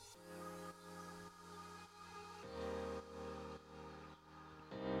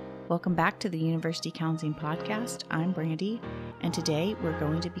Welcome back to the University Counseling Podcast. I'm Brandy, and today we're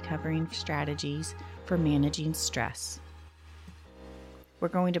going to be covering strategies for managing stress. We're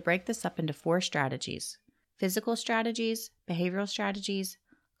going to break this up into 4 strategies: physical strategies, behavioral strategies,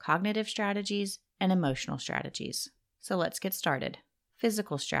 cognitive strategies, and emotional strategies. So let's get started.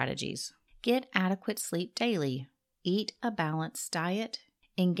 Physical strategies. Get adequate sleep daily. Eat a balanced diet.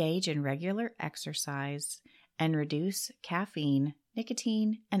 Engage in regular exercise, and reduce caffeine,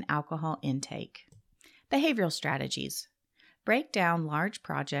 nicotine, and alcohol intake. Behavioral strategies. Break down large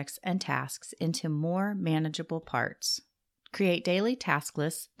projects and tasks into more manageable parts. Create daily task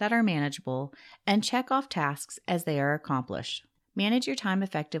lists that are manageable and check off tasks as they are accomplished. Manage your time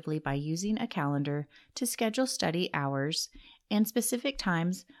effectively by using a calendar to schedule study hours and specific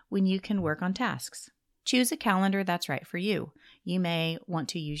times when you can work on tasks. Choose a calendar that's right for you. You may want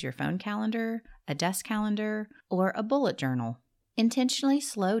to use your phone calendar, a desk calendar, or a bullet journal. Intentionally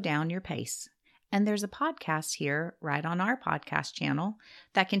slow down your pace. And there's a podcast here right on our podcast channel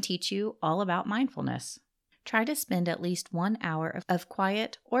that can teach you all about mindfulness. Try to spend at least 1 hour of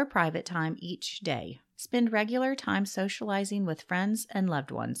quiet or private time each day. Spend regular time socializing with friends and loved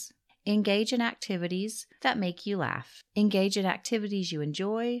ones. Engage in activities that make you laugh. Engage in activities you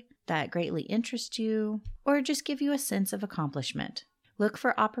enjoy, that greatly interest you, or just give you a sense of accomplishment. Look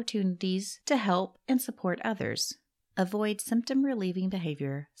for opportunities to help and support others. Avoid symptom-relieving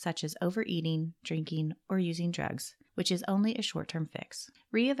behavior such as overeating, drinking, or using drugs, which is only a short-term fix.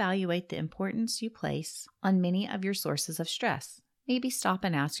 Reevaluate the importance you place on many of your sources of stress. Maybe stop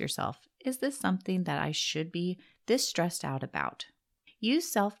and ask yourself, is this something that I should be this stressed out about?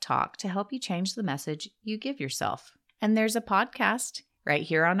 Use self-talk to help you change the message you give yourself. And there's a podcast right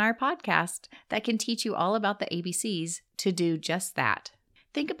here on our podcast that can teach you all about the ABCs to do just that.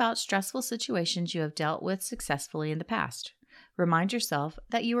 Think about stressful situations you have dealt with successfully in the past. Remind yourself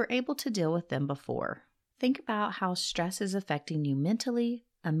that you were able to deal with them before. Think about how stress is affecting you mentally,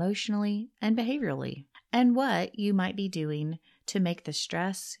 emotionally, and behaviorally, and what you might be doing to make the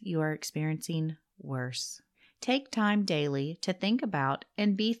stress you are experiencing worse. Take time daily to think about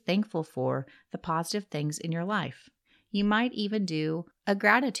and be thankful for the positive things in your life. You might even do a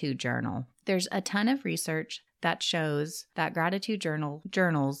gratitude journal. There's a ton of research that shows that gratitude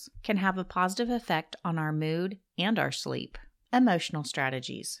journals can have a positive effect on our mood and our sleep. Emotional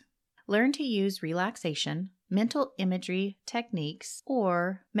strategies. Learn to use relaxation, mental imagery techniques,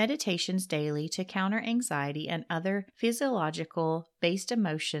 or meditations daily to counter anxiety and other physiological-based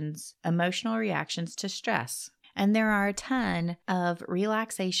emotional reactions to stress. And there are a ton of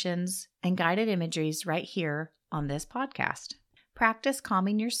relaxations and guided imageries right here on this podcast. Practice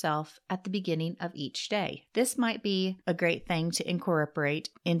calming yourself at the beginning of each day. This might be a great thing to incorporate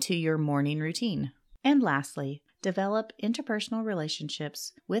into your morning routine. And lastly, develop interpersonal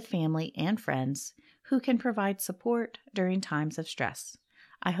relationships with family and friends who can provide support during times of stress.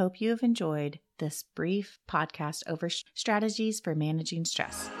 I hope you have enjoyed this brief podcast over strategies for managing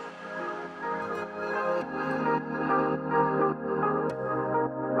stress.